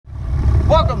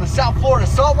Welcome to South Florida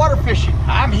saltwater fishing.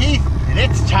 I'm Heath, and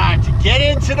it's time to get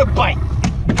into the bite.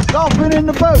 Dolphin in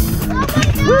the boat. Oh my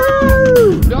God.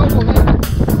 Woo!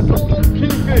 Solo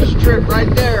Kingfish trip right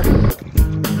there. Step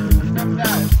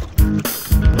down.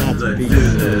 That's a beast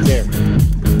right there.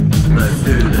 Let's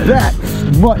do this.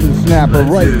 That's mutton snapper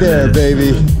right there,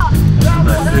 baby.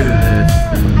 Let's do this.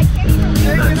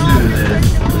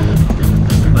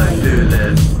 Let's do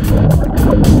this.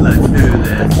 Let's do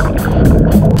this.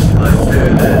 Let's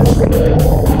do this.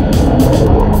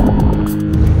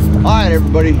 All right,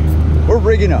 everybody, we're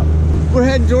rigging up. We're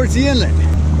heading towards the inlet.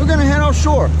 We're gonna head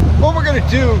offshore. What we're gonna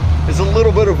do is a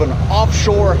little bit of an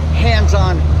offshore,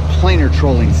 hands-on planer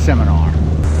trolling seminar.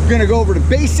 We're gonna go over the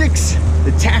basics,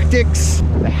 the tactics,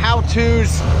 the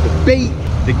how-tos, the bait,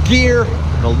 the gear,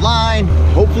 the line.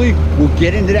 Hopefully, we'll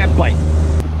get into that bite.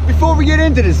 Before we get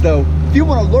into this though, if you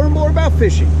wanna learn more about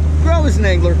fishing, grow as an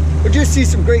angler, or just see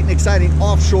some great and exciting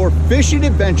offshore fishing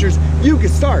adventures, you can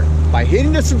start by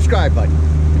hitting the subscribe button.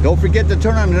 And don't forget to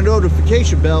turn on the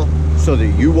notification bell so that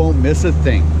you won't miss a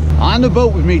thing. On the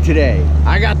boat with me today,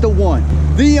 I got the one,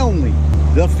 the only,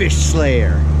 the fish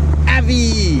slayer,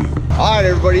 Avi. All right,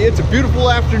 everybody, it's a beautiful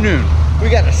afternoon. We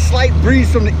got a slight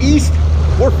breeze from the east.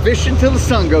 We're fishing till the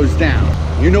sun goes down.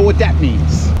 You know what that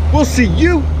means. We'll see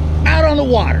you out on the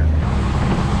water.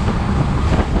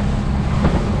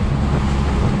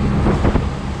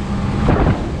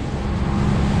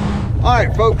 All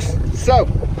right, folks, so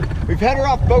we've headed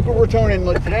off Boca Raton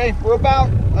Inlet today. We're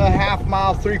about a half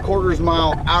mile, 3/4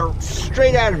 mile out,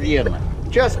 straight out of the inlet,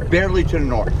 just barely to the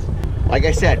north. Like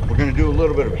I said, we're gonna do a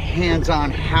little bit of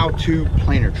hands-on how-to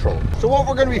planer trolling. So what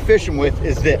we're gonna be fishing with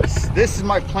is this. This is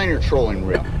my planer trolling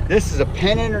reel. This is a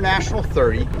Penn International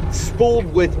 30,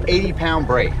 spooled with 80-pound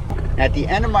braid. At the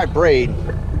end of my braid,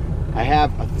 I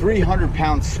have a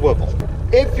 300-pound swivel.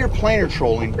 If you're planer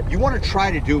trolling, you want to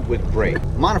try to do it with braid.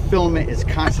 Monofilament is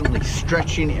constantly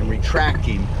stretching and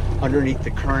retracting underneath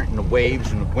the current and the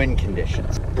waves and the wind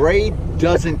conditions. Braid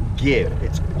doesn't give.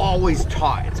 It's always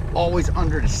taut. It's always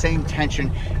under the same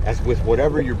tension as with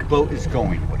whatever your boat is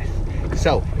going with.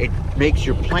 So it makes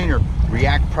your planer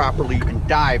react properly and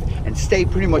dive and stay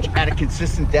pretty much at a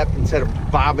consistent depth instead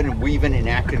of bobbing and weaving and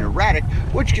acting erratic,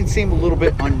 which can seem a little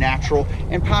bit unnatural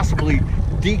and possibly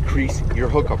decrease your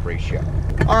hookup ratio.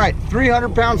 All right,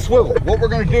 300-pound swivel. What we're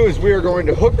going to do is we are going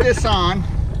to hook this on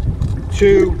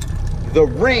to the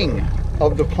ring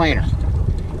of the planer.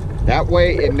 That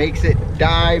way it makes it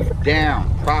dive down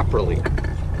properly.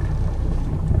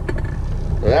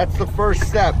 So that's the first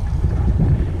step,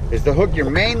 is to hook your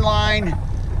main line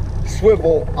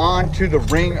swivel onto the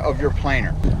ring of your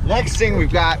planer. Next thing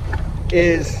we've got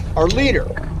is our leader.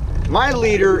 My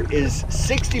leader is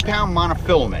 60-pound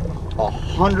monofilament,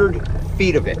 100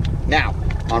 feet of it. Now,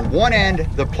 on one end,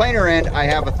 the planer end, I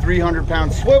have a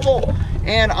 300-pound swivel,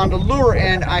 and on the lure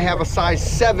end, I have a size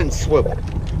 7 swivel.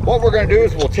 What we're gonna do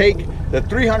is we'll take the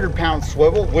 300-pound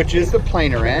swivel, which is the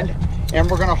planer end, and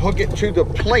we're gonna hook it to the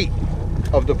plate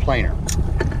of the planer.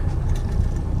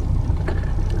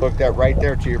 Hook that right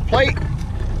there to your plate,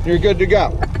 you're good to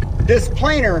go. This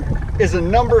planer is a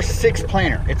number 6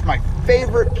 planer. It's my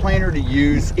favorite planer to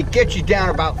use. It gets you down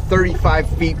about 35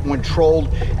 feet when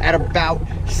trolled at about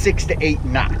 6 to 8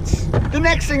 knots. The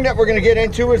next thing that we're gonna get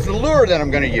into is the lure that I'm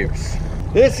gonna use.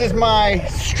 This is my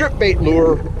strip bait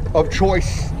lure of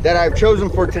choice that I've chosen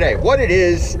for today. What it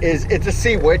is it's a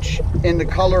sea witch in the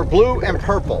color blue and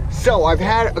purple. So I've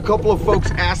had a couple of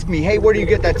folks ask me, hey, where do you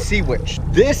get that sea witch?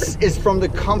 This is from the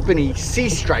company Sea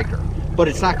Striker, but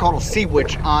it's not called a sea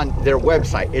witch on their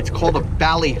website. It's called a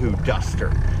ballyhoo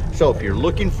duster. So if you're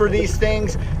looking for these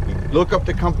things, you look up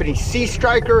the company Sea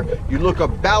Striker, you look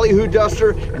up ballyhoo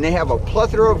duster, and they have a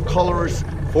plethora of colors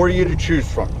for you to choose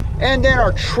from. And then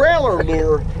our trailer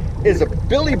lure is a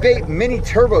Billy Bait mini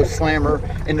turbo slammer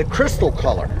in the crystal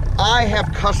color. I have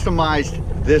customized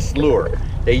this lure.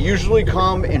 They usually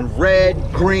come in red,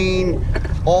 green,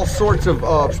 all sorts of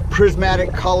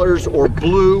prismatic colors, or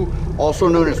blue, also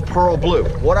known as pearl blue.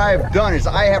 What I have done is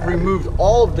I have removed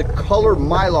all of the color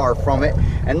mylar from it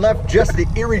and left just the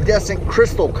iridescent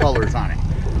crystal colors on it.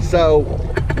 So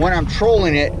when I'm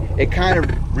trolling it, it kind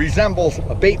of resembles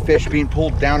a bait fish being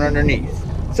pulled down underneath.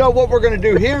 So what we're gonna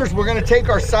do here is we're gonna take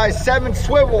our size 7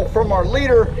 swivel from our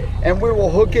leader and we will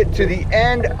hook it to the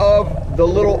end of the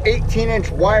little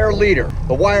 18-inch wire leader.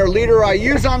 The wire leader I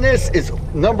use on this is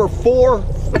number 4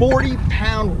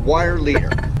 40-pound wire leader.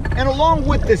 And along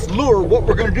with this lure, what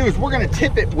we're gonna do is we're gonna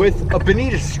tip it with a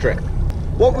bonita strip.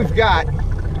 What we've got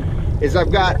is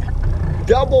I've got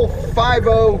double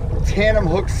 5/0 tandem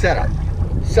hook setup.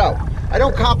 So I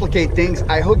don't complicate things.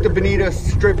 I hook the bonita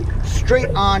strip straight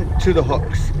on to the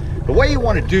hooks. The The way you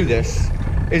want to do this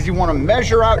is you want to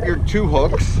measure out your 2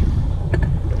 hooks.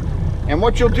 And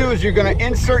what you'll do is you're going to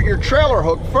insert your trailer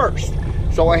hook first.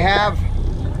 So I have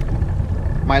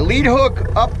my lead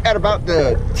hook up at about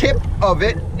the tip of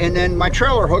it, and then my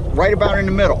trailer hook right about in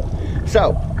the middle.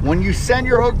 So when you send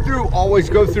your hook through, always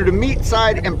go through the meat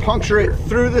side and puncture it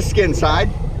through the skin side.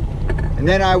 And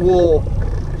then I will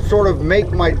sort of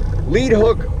make my lead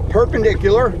hook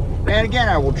perpendicular. And again,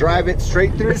 I will drive it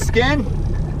straight through the skin.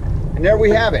 And there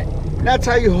we have it. And that's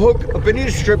how you hook a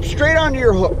bonita strip straight onto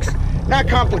your hooks. Not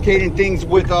complicating things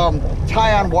with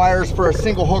tie-on wires for a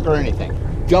single hook or anything.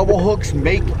 Double hooks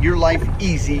make your life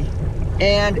easy,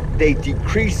 and they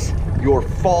decrease your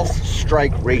false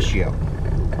strike ratio.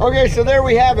 Okay, so there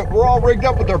we have it. We're all rigged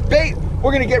up with our bait.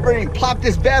 We're gonna get ready to plop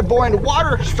this bad boy into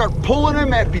water, start pulling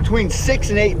him at between 6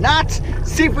 and 8 knots,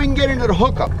 see if we can get into the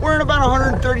hookup. We're in about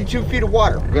 132 feet of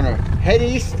water. We're gonna head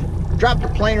east, drop the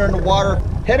planer in the water,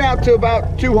 head out to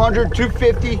about 200,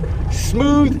 250,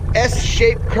 smooth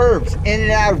S-shaped curves in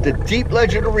and out of the deep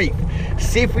ledge of the reef.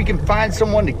 See if we can find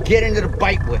someone to get into the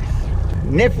bite with.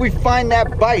 And if we find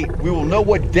that bite, we will know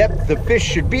what depth the fish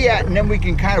should be at, and then we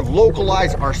can kind of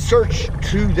localize our search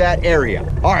to that area.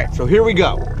 All right, so here we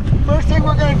go. First thing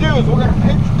we're gonna do is we're gonna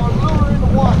pitch our lure in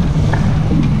the water.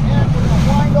 And we're gonna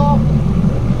wind off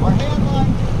our hand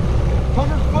line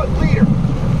 100-foot leader.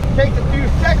 Takes a few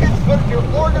seconds, but if you're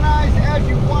organized as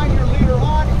you wind your leader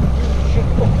on, you should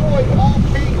avoid all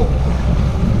beagles.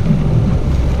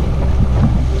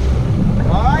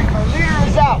 All right, our leader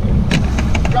is out.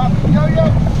 Drop the yo-yo.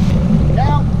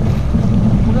 Now,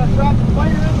 we're gonna drop the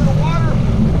planer into the water,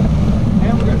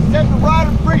 and we're gonna set the rod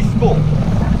in free spool.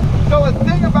 So the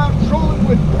thing about trolling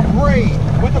with braid,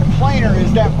 with a planer,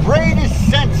 is that braid is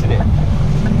sensitive.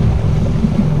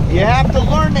 You have to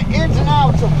learn the ins and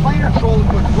outs of planer trolling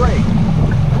with braid.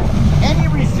 Any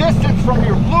resistance from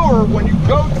your lure when you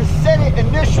go to set it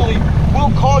initially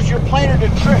will cause your planer to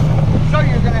trip. So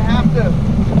you're gonna have to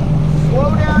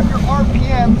slow down your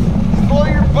RPMs, slow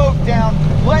your boat down,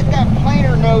 let that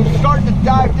planer nose start to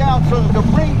dive down so that the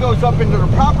ring goes up into the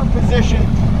proper position,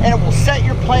 and it will set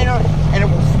your planer and it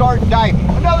will start diving.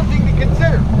 Another thing to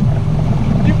consider,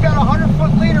 you've got a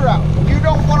 100-foot leader out. You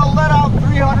don't want to let out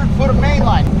 300 foot of main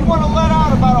line. You want to let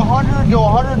out about 100 to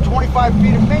 125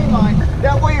 feet of main line.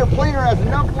 That way your planer has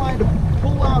enough line to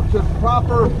pull out to the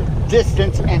proper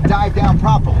distance and dive down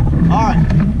properly. All right,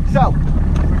 so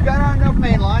we've got our enough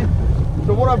main line.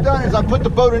 So what I've done is I put the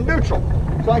boat in neutral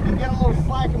so I can get a little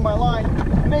slack in my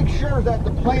line, make sure that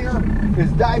the planer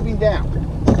is diving down.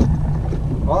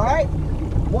 All right,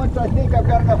 once I think I've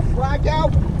got enough slack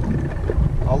out,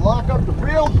 I'll lock up the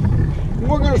reel, and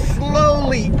we're gonna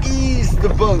slowly ease the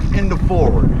boat into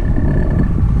forward.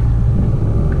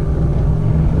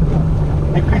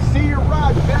 If you see your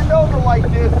rod bend over like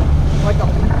this, like a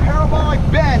parabolic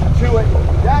bend to it,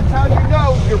 that's how you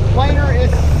know your planer is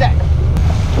set.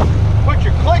 Put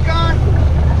your click on,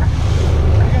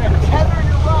 you're gonna tether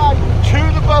your rod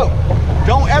to the boat.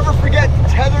 Don't ever forget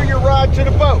to tether your rod to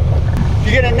the boat. If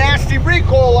you get a nasty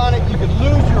recoil on it, you could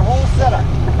lose your whole setup.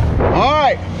 All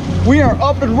right, we are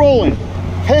up and rolling.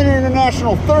 Penn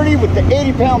International 30 with the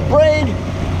 80-pound braid,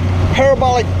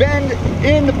 parabolic bend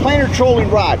in the planer trolling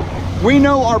rod. We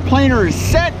know our planer is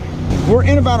set. We're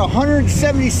in about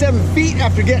 177 feet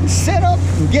after getting set up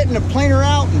and getting the planer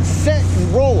out and set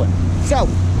and rolling. So,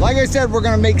 like I said, we're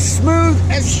gonna make smooth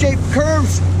S-shaped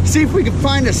curves, see if we can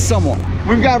find us someone.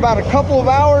 We've got about a couple of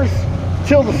hours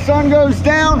till the sun goes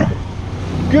down.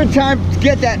 Good time to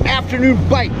get that afternoon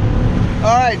bite.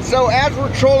 All right, so as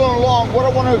we're trolling along, what I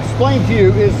want to explain to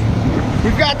you is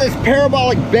we've got this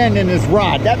parabolic bend in this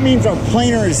rod. That means our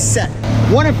planer is set.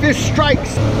 When a fish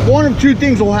strikes, one of two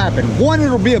things will happen. One,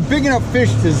 it'll be a big enough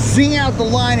fish to zing out the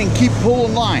line and keep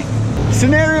pulling line.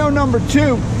 Scenario number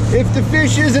two, if the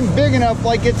fish isn't big enough,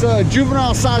 like it's a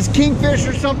juvenile sized kingfish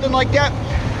or something like that,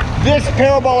 this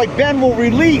parabolic bend will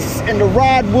release and the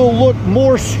rod will look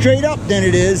more straight up than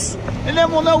it is. And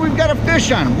then we'll know we've got a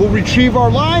fish on it. We'll retrieve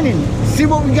our line and see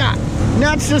what we got. And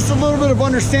that's just a little bit of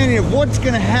understanding of what's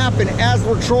gonna happen as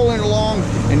we're trolling along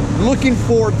and looking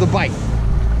for the bite.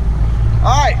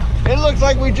 All right, it looks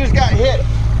like we just got hit.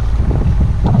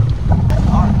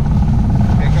 All right,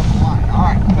 pick up the line. All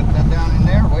right, put that down in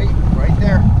there, wait, right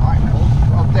there. All right,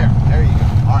 hold up there, there you go.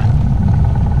 All right,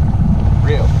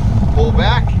 reel, pull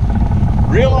back,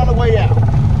 reel on the way out.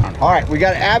 All right, we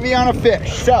got Abby on a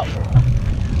fish. So,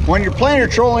 when you're planer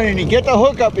trolling and you get the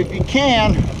hook up, if you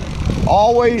can,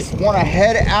 always want to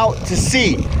head out to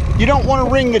sea. You don't want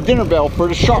to ring the dinner bell for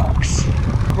the sharks.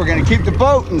 We're going to keep the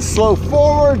boat and slow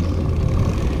forward.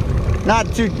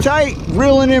 Not too tight.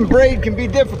 Reeling in braid can be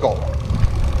difficult.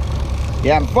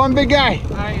 You having fun, big guy?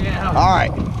 I am. All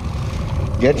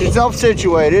right. Get yourself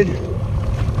situated.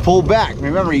 Pull back.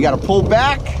 Remember, you got to pull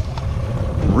back.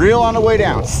 Reel on the way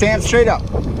down. Stand straight up.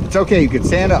 It's okay. You can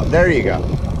stand up. There you go.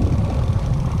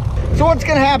 So what's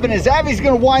going to happen is Abby's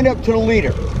going to wind up to the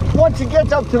leader. Once he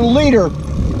gets up to the leader,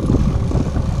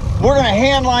 we're going to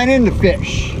hand line in the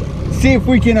fish. See if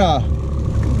we can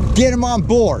get him on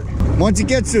board. Once he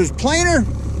gets to his planer,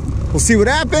 we'll see what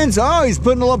happens. Oh, he's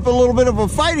putting up a little bit of a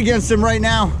fight against him right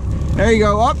now. There you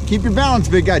go. Up. Keep your balance,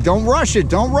 big guy. Don't rush it.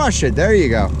 Don't rush it. There you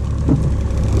go.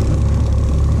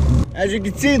 As you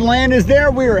can see, land is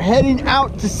there. We are heading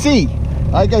out to sea.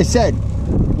 Like I said,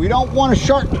 we don't want a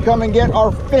shark to come and get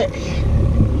our fish.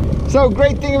 So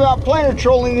great thing about planer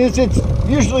trolling is it's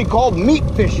usually called meat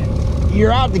fishing.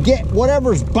 You're out to get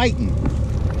whatever's biting.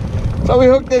 So we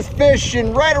hook this fish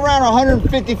in right around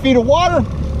 150 feet of water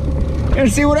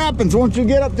and see what happens once we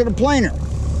get up to the planer.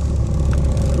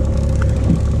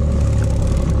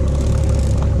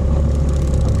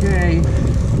 Okay,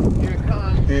 here it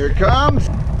comes. Here it comes.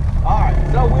 All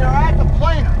right, so we are at the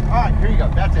planer. All right, here you go.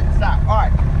 That's it. Stop. All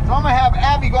right, so I'm gonna have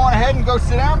Abby go on ahead and go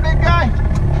sit down, big guy.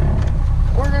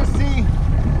 We're gonna see,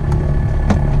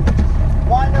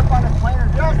 wind up on the planer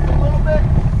just a little bit.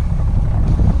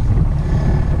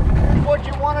 Here's what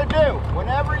you want to do.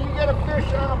 Whenever you get a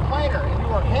fish on a planer and you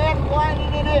are hand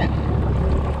winding it in,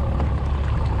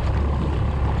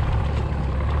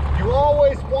 you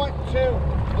always want to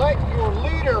let your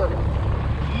leader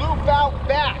loop out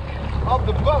back of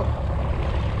the boat.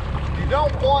 You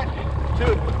don't want to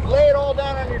lay it all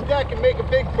down on your deck and make a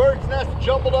big bird's nest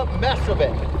jumbled up mess of it.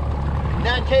 In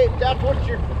that case, that's what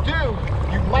you do.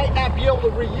 You might not be able to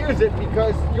reuse it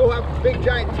because you'll have a big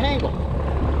giant tangle.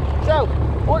 So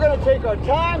we're going to take our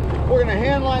time. We're going to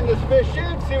hand line this fish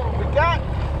in, see what we got.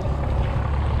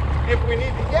 If we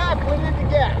need to gap, we need to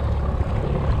gap.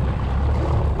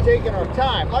 Taking our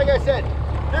time. Like I said,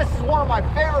 this is one of my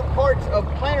favorite parts of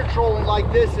planer trolling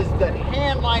like this is the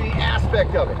hand lining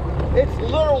aspect of it. It's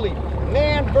literally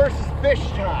man versus fish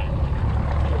time.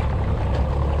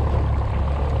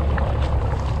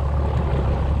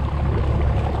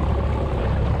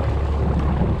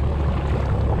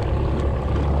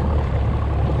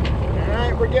 All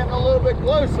right, we're getting a little bit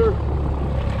closer.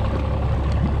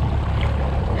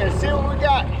 And see what we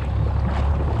got.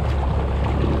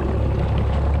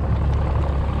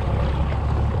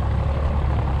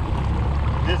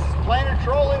 Planer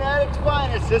trolling at its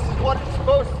finest. This is what it's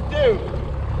supposed to do.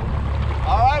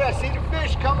 All right, I see the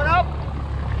fish coming up.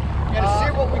 Gonna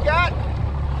see what we got.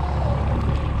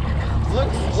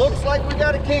 Looks like we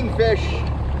got a kingfish.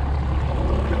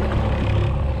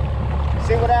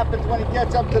 See what happens when he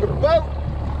gets up to the boat.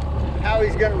 How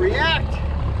he's gonna react.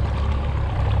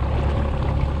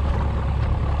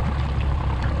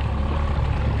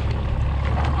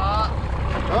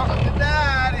 Look at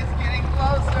that, he's getting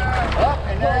closer. Oh,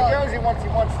 and there he goes. He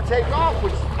wants to take off,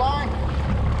 which is fine.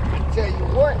 I tell you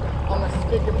what, I'm gonna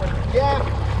stick him with the gap,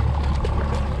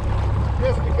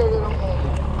 just because I don't want to.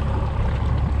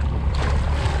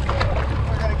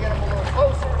 We're gonna get him a little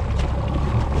closer.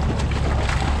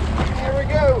 Here we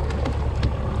go.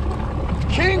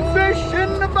 Kingfish in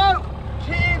the boat.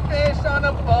 Kingfish on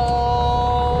the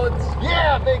boat.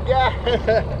 Yeah, big guy.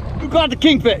 You caught the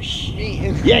kingfish.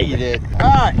 Yeah, you did. All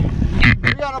right,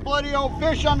 we got a bloody old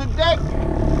fish on the deck.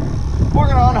 We're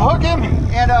gonna unhook him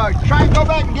and try and go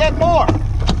back and get more.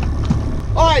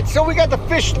 All right, so we got the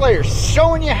fish slayer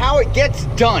showing you how it gets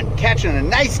done. Catching a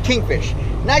nice kingfish.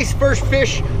 Nice first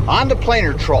fish on the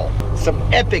planer troll. Some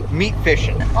epic meat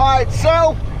fishing. All right,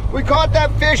 so we caught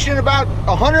that fish in about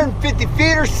 150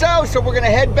 feet or so. So we're gonna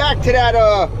head back to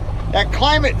that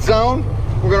climate zone.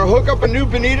 We're gonna hook up a new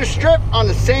bonita strip on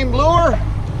the same lure.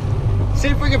 See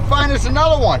if we can find us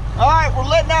another one. All right, we're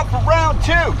letting out for round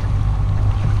 2.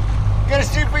 Gonna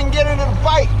see if we can get into the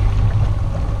bite.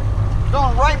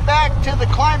 Going right back to the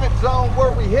climate zone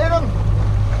where we hit them.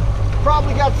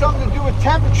 Probably got something to do with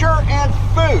temperature and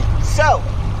food. So,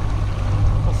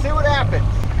 we'll see what happens.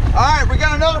 All right, we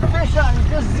got another fish on. He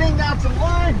just zinged out some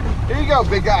line. Here you go,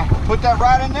 big guy. Put that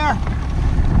right in there.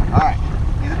 All right,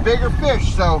 he's a bigger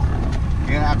fish, so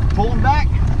you're gonna have to pull him back,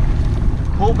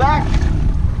 pull back,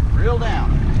 reel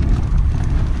down.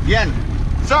 Again,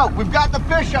 so we've got the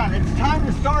fish on. It's time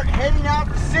to start heading out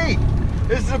to sea.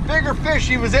 This is a bigger fish.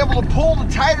 He was able to pull the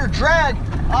tighter drag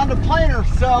on the planer,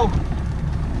 so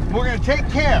we're gonna take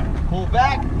care. Pull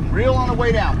back, reel on the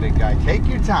way down, big guy. Take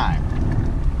your time.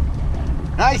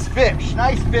 Nice fish,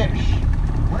 nice fish.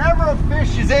 Whenever a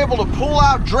fish is able to pull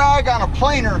out drag on a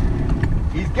planer,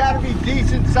 he's got to be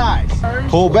decent size.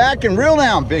 Pull back and reel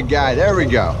down, big guy. There we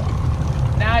go.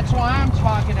 That's what I'm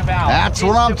talking about. That's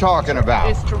what I'm talking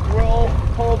about. Is to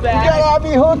pull We back. got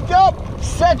Abby hooked up.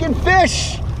 Second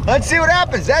fish. Let's see what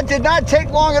happens. That did not take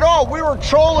long at all. We were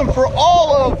trolling for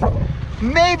all of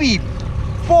maybe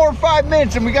 4 or 5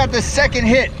 minutes and we got the second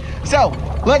hit. So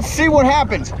let's see what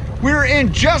happens. We were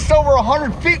in just over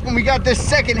 100 feet when we got this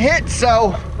second hit,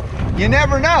 so you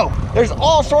never know. There's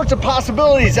all sorts of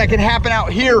possibilities that can happen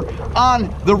out here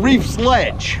on the reef's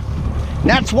ledge.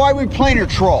 That's why we planer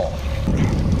troll.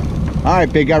 All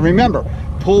right, big guy, remember,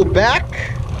 pull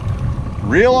back,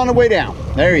 reel on the way down.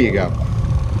 There you go.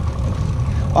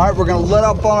 All right, we're gonna let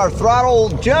up on our throttle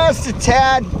just a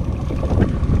tad.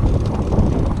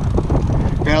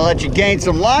 Gonna let you gain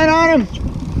some line on him.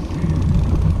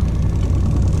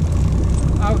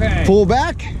 Okay. Pull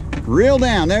back, reel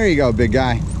down. There you go, big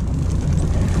guy.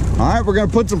 All right, we're gonna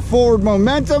put some forward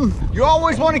momentum. You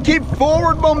always wanna keep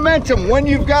forward momentum when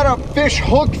you've got a fish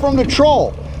hooked from the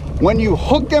troll. When you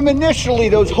hook them initially,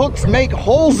 those hooks make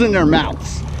holes in their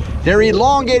mouths. They're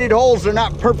elongated holes, they're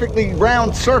not perfectly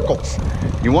round circles.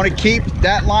 You wanna keep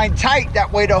that line tight,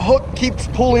 that way the hook keeps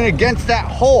pulling against that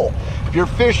hole. If your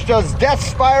fish does death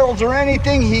spirals or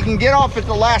anything, he can get off at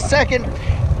the last second,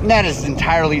 and that is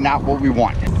entirely not what we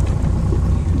want.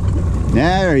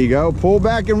 There you go, pull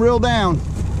back and reel down.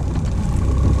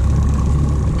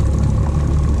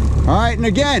 All right, and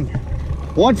again,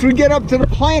 once we get up to the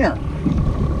planer,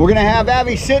 we're gonna have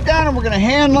Abby sit down and we're gonna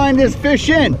hand line this fish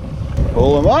in.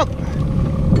 Pull him up.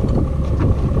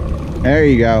 There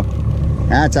you go.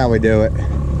 That's how we do it.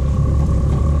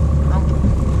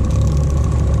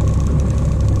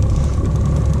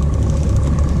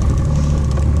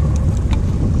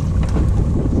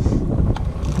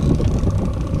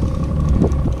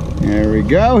 There we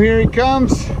go, here he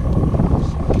comes. Alright,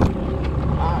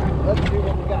 let's see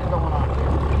what we got going on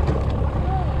here.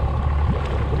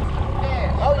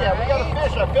 Yeah. Oh yeah, we got a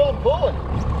fish. I feel him pulling.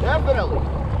 Definitely.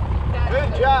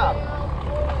 Good job.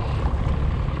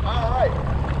 Alright.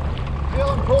 Feel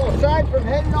him pull. Aside from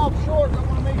heading offshore, I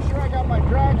want to make sure I got my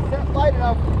drag set light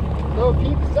enough so if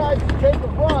he decides to take a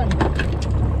run,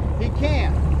 he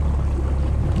can.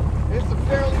 It's a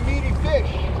fairly meaty fish.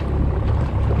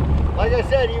 Like I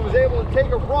said, he was able to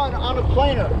take a run on a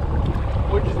planer,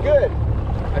 which is good.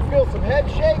 I feel some head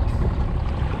shakes,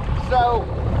 so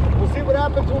we'll see what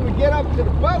happens when we get up to the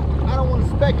boat. I don't want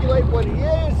to speculate what he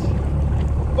is,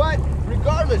 but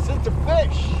regardless, it's a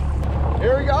fish.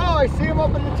 Here we go. Oh, I see him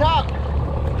up at the top.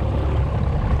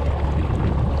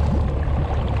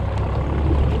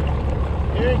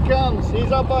 Here he comes.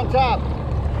 He's up on top.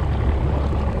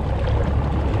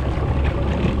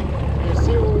 Let's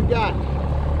see what we got.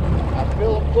 I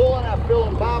feel him pulling, I feel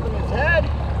him bobbing his head.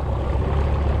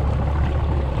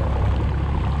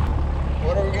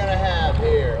 What are we gonna have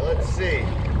here? Let's see.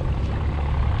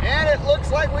 And it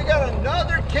looks like we got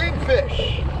another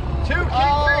kingfish. 2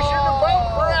 kingfish in the boat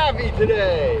for Abby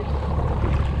today.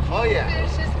 Oh yeah.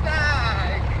 Kingfish is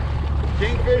back.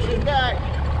 Kingfish is back.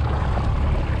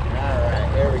 All right,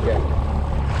 there we go.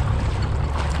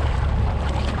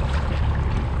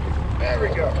 There we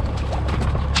go.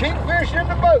 Kingfish in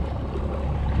the boat.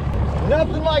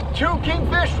 Nothing like 2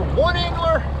 kingfish for 1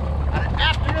 angler on an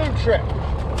afternoon trip.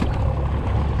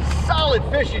 Solid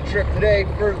fishing trip today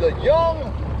for the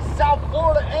young South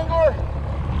Florida angler,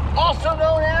 also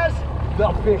known as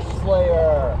the Fish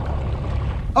Slayer.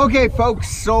 Okay folks,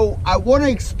 so I want to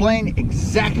explain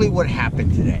exactly what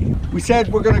happened today. We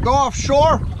said we're going to go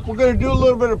offshore, we're going to do a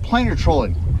little bit of planer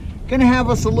trolling. Going to have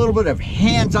us a little bit of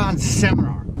hands-on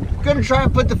seminar. Going to try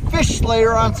and put the Fish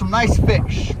Slayer on some nice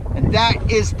fish. And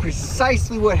that is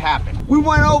precisely what happened. We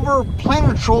went over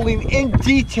planer trolling in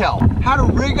detail. How to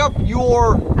rig up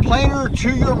your planer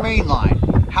to your main line.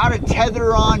 How to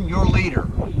tether on your leader.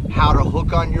 How to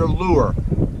hook on your lure.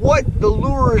 What the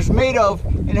lure is made of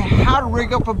and how to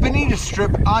rig up a bonita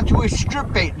strip onto a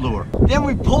strip bait lure. Then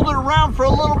we pulled it around for a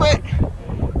little bit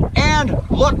and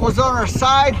luck was on our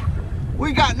side.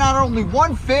 We got not only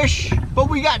 1 fish, but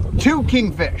we got 2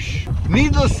 kingfish.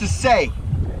 Needless to say,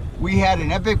 we had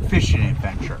an epic fishing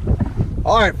adventure.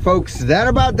 All right, folks, that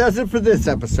about does it for this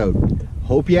episode.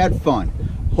 Hope you had fun.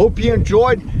 Hope you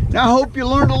enjoyed. And I hope you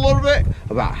learned a little bit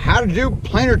about how to do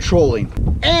planer trolling.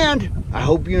 And I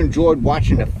hope you enjoyed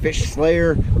watching the Fish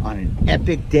Slayer on an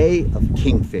epic day of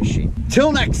kingfishing.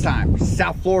 Till next time,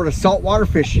 South Florida saltwater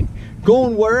fishing,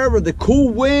 going wherever the cool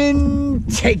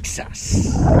wind takes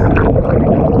us.